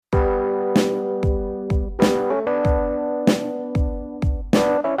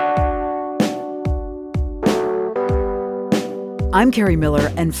I'm Carrie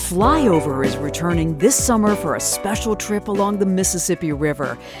Miller, and Flyover is returning this summer for a special trip along the Mississippi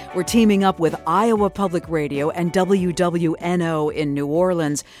River. We're teaming up with Iowa Public Radio and WWNO in New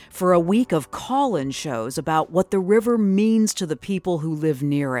Orleans for a week of call-in shows about what the river means to the people who live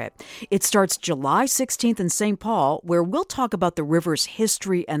near it. It starts July 16th in St. Paul, where we'll talk about the river's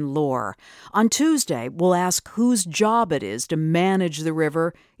history and lore. On Tuesday, we'll ask whose job it is to manage the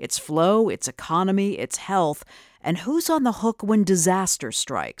river, its flow, its economy, its health, and who's on the hook when disaster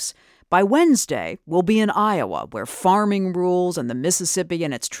strikes. By Wednesday, we'll be in Iowa, where farming rules and the Mississippi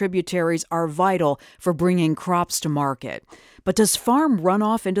and its tributaries are vital for bringing crops to market. But does farm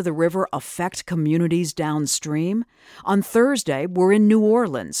runoff into the river affect communities downstream? On Thursday, we're in New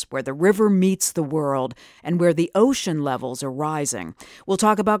Orleans, where the river meets the world and where the ocean levels are rising. We'll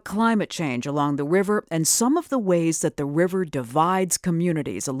talk about climate change along the river and some of the ways that the river divides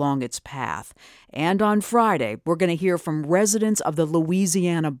communities along its path. And on Friday, we're going to hear from residents of the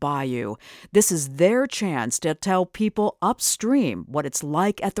Louisiana Bayou. This is their chance to tell people upstream what it's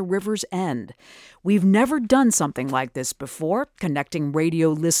like at the river's end. We've never done something like this before, connecting radio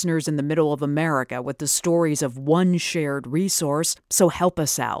listeners in the middle of America with the stories of one shared resource, so help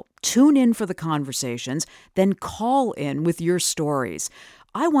us out. Tune in for the conversations, then call in with your stories.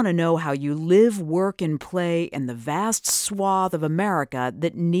 I want to know how you live, work, and play in the vast swath of America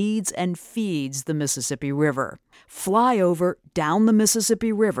that needs and feeds the Mississippi River. Flyover Down the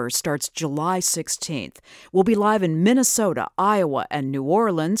Mississippi River starts July 16th. We'll be live in Minnesota, Iowa, and New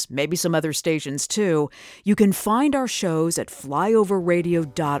Orleans, maybe some other stations too. You can find our shows at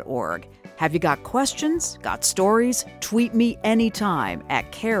flyoverradio.org. Have you got questions? Got stories? Tweet me anytime at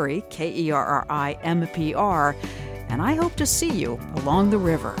Kerry, KERRIMPR, and I hope to see you along the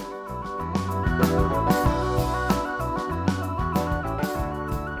river.